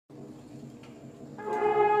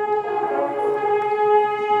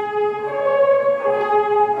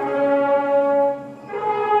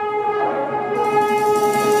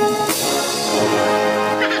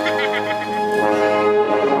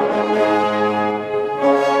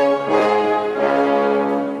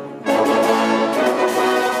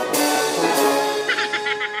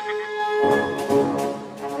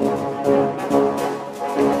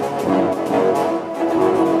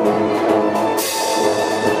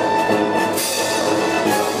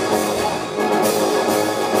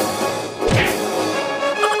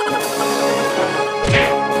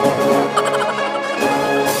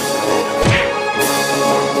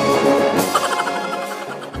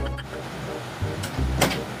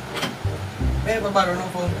Eh, babaro ng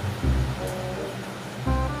phone.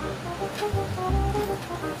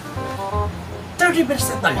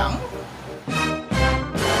 $30 na lang?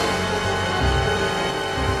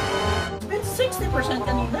 It's 60%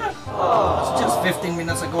 kanina. It's just 15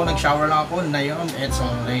 minutes ago, nag-shower lang ako. Na yun, it's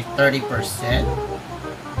only 30%.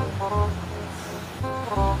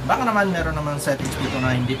 Baka naman meron naman settings dito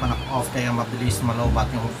na hindi pa naka-off kaya mabilis malobat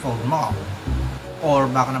yung phone mo. Or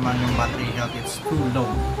baka naman yung battery health is too low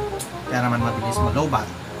kaya naman mabilis malobat.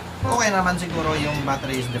 Okay naman siguro yung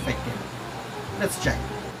battery is defective. Let's check.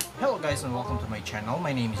 Hello guys and welcome to my channel.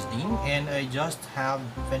 My name is Dean and I just have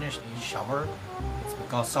finished a shower. It's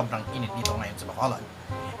because sobrang init dito ngayon sa Bacolod.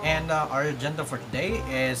 And our agenda for today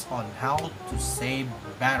is on how to save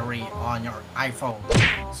battery on your iPhone.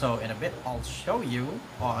 So in a bit I'll show you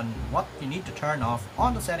on what you need to turn off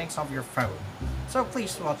on the settings of your phone. So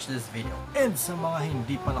please watch this video. And sa mga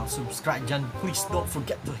hindi pa subscribe dyan, please don't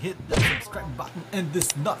forget to hit the subscribe button and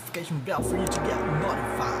this notification bell for you to get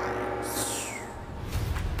notified.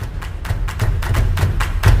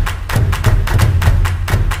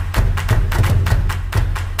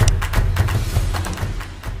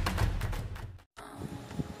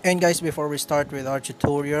 And guys, before we start with our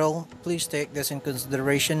tutorial, please take this in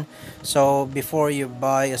consideration. So before you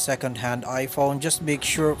buy a second-hand iPhone, just make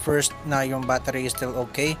sure first na yung battery is still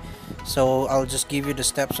okay. So I'll just give you the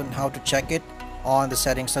steps on how to check it on the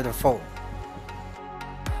settings of the phone.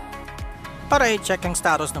 Para i-check ang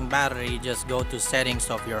status ng battery, just go to settings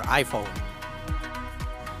of your iPhone.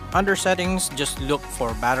 Under settings, just look for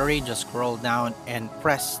battery, just scroll down and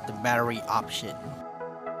press the battery option.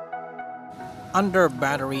 Under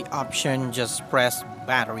battery option, just press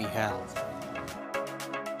battery health.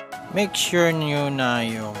 Make sure nyo na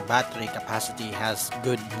yung battery capacity has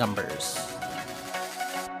good numbers.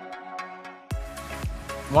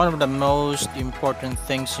 One of the most important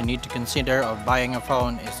things you need to consider of buying a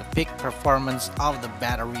phone is the peak performance of the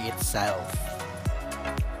battery itself.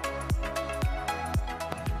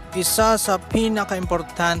 Isa sa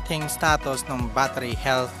pinaka-importanteng status ng battery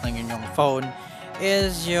health ng inyong phone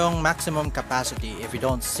is yung maximum capacity. If you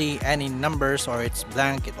don't see any numbers or it's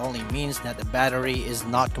blank, it only means that the battery is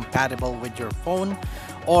not compatible with your phone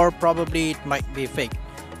or probably it might be fake.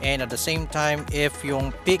 And at the same time, if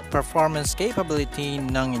yung peak performance capability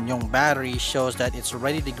ng inyong battery shows that it's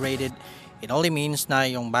already degraded, it only means na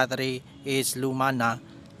yung battery is luma na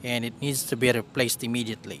and it needs to be replaced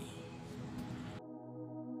immediately.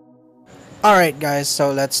 Alright guys,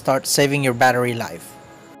 so let's start saving your battery life.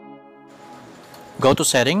 Go to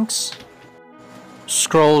settings,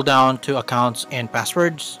 scroll down to accounts and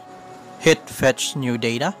passwords, hit fetch new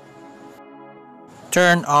data,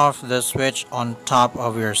 turn off the switch on top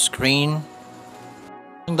of your screen.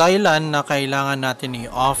 Ang dahilan na kailangan natin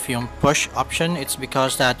i-off yung push option, it's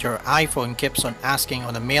because that your iPhone keeps on asking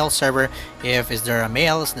on the mail server if is there a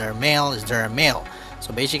mail, is there a mail, is there a mail.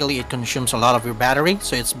 So basically it consumes a lot of your battery,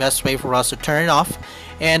 so it's best way for us to turn it off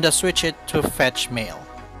and switch it to fetch mail.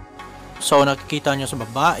 So nakikita nyo sa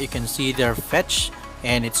baba, you can see their fetch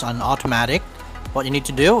and it's on automatic. What you need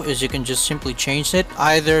to do is you can just simply change it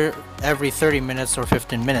either every 30 minutes or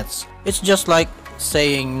 15 minutes. It's just like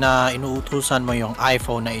saying na inuutusan mo yung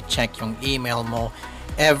iPhone na i-check yung email mo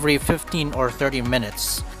every 15 or 30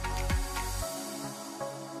 minutes.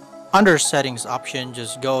 Under settings option,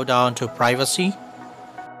 just go down to privacy,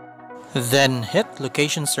 then hit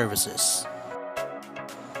location services.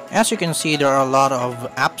 As you can see, there are a lot of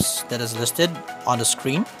apps that is listed on the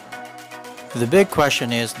screen. The big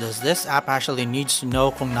question is, does this app actually needs to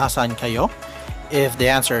know kung nasaan kayo? If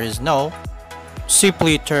the answer is no,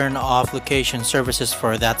 simply turn off location services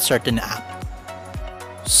for that certain app.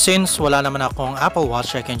 Since wala naman akong Apple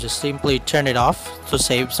Watch, I can just simply turn it off to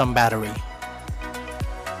save some battery.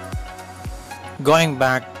 Going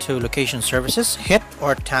back to location services, hit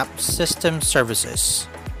or tap system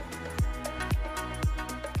services.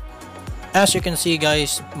 As you can see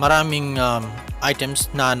guys, maraming items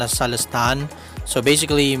na nasa listahan. So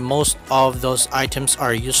basically, most of those items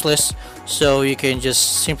are useless. So you can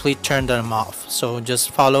just simply turn them off. So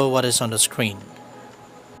just follow what is on the screen.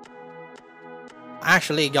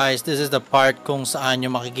 Actually guys, this is the part kung saan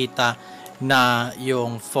nyo makikita na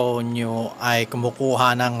yung phone nyo ay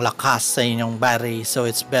kumukuha ng lakas sa inyong battery. So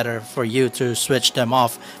it's better for you to switch them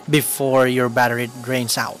off before your battery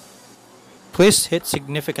drains out. Please hit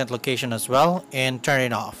significant location as well and turn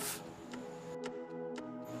it off.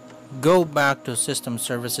 Go back to system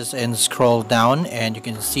services and scroll down and you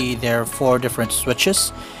can see there are 4 different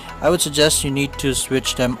switches. I would suggest you need to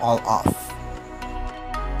switch them all off.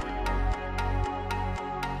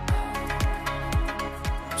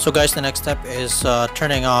 So guys, the next step is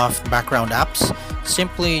turning off background apps.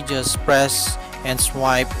 Simply just press and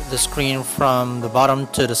swipe the screen from the bottom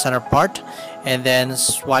to the center part, and then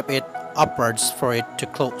swipe it upwards for it to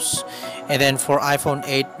close. And then for iPhone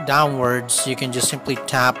 8 downwards, you can just simply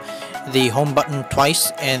tap the home button twice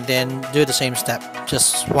and then do the same step.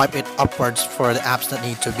 Just swipe it upwards for the apps that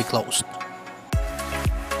need to be closed.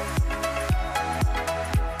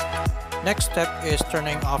 Next step is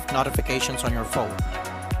turning off notifications on your phone.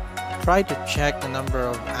 Try to check the number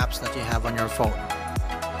of apps that you have on your phone.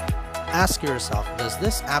 Ask yourself, does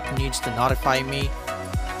this app needs to notify me?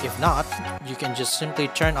 If not, you can just simply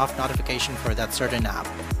turn off notification for that certain app.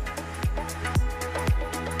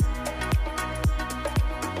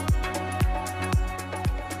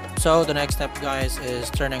 So the next step, guys, is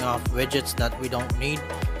turning off widgets that we don't need.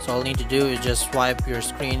 So all you need to do is just swipe your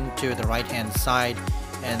screen to the right hand side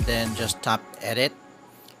and then just tap edit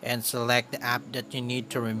and select the app that you need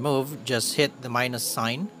to remove. Just hit the minus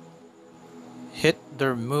sign, hit the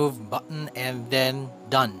remove button, and then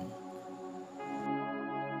done.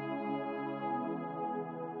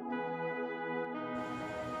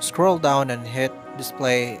 Scroll down and hit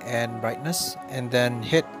display and brightness, and then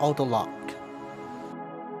hit auto lock.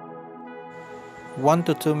 1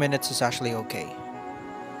 to 2 minutes is actually okay.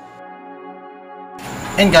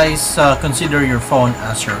 And guys, consider your phone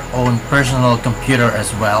as your own personal computer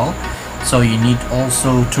as well. So you need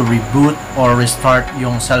also to reboot or restart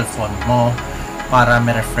yung cellphone mo para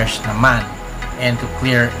ma-refresh naman and to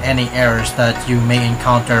clear any errors that you may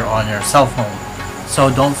encounter on your cell phone.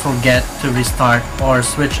 So don't forget to restart or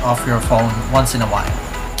switch off your phone once in a while.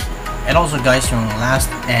 And also guys, yung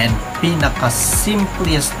last and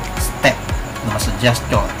pinaka-simplest step na masuggest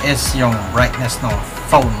ko is yung brightness ng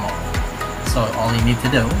phone mo. So all you need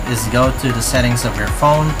to do is go to the settings of your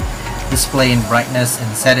phone, display and brightness,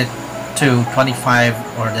 and set it to 25,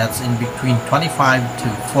 or that's in between 25 to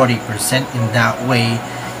 40%. In that way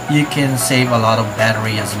you can save a lot of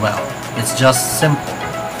battery as well. It's just simple.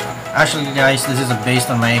 Actually guys, this is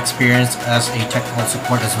based on my experience as a technical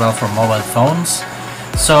support as well for mobile phones.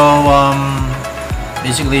 So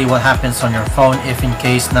basically what happens on your phone, if in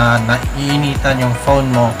case na naiinitan yung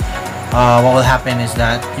phone mo, what will happen is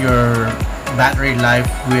that your battery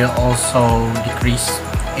life will also decrease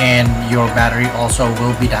and your battery also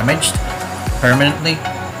will be damaged permanently.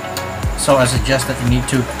 So I suggest that you need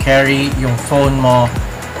to carry yung phone mo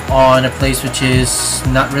on a place which is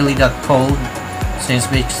not really that cold, since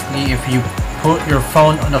basically if you put your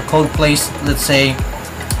phone on a cold place, let's say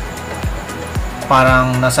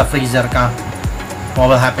parang nasa freezer ka,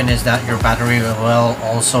 what will happen is that your battery will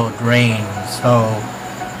also drain. So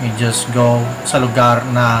you just go sa lugar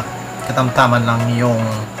na katamtaman lang yung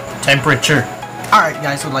temperature. Alright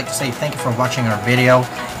guys, I would like to say thank you for watching our video,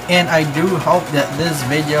 and I do hope that this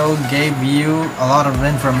video gave you a lot of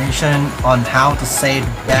information on how to save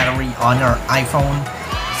battery on your iPhone.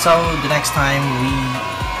 So the next time we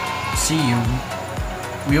see you,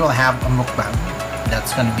 we will have a mukbang.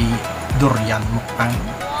 That's gonna be durian mukbang.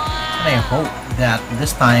 And I hope that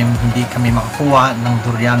this time hindi kami makakuha ng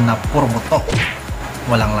durian na puro buto,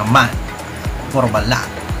 walang laman, puro balat.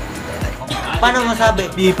 Paano masabi?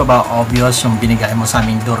 Di pa ba obvious yung binigay mo sa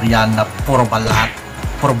aming durian na puro balat,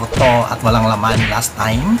 puro buto at walang laman last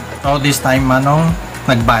time? So this time, Manong,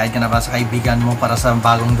 nagbayad ka na ba sa kaibigan mo para sa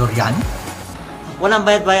bagong durian? Walang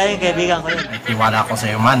bayad-bayad yung kaibigan ko yun. Ay, tiwala ko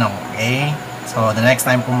sa iyo, Manong, okay? So the next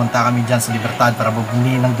time pumunta kami dyan sa Libertad para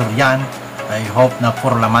bumili ng durian, I hope na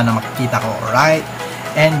puro laman na makikita ko, alright?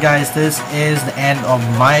 And guys, this is the end of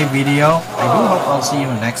my video. I do hope I'll see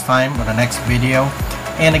you next time or the next video.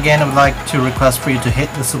 And again, I would like to request for you to hit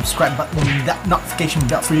the subscribe button, that notification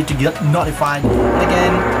bell for you to get notified. And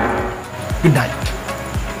again, good night.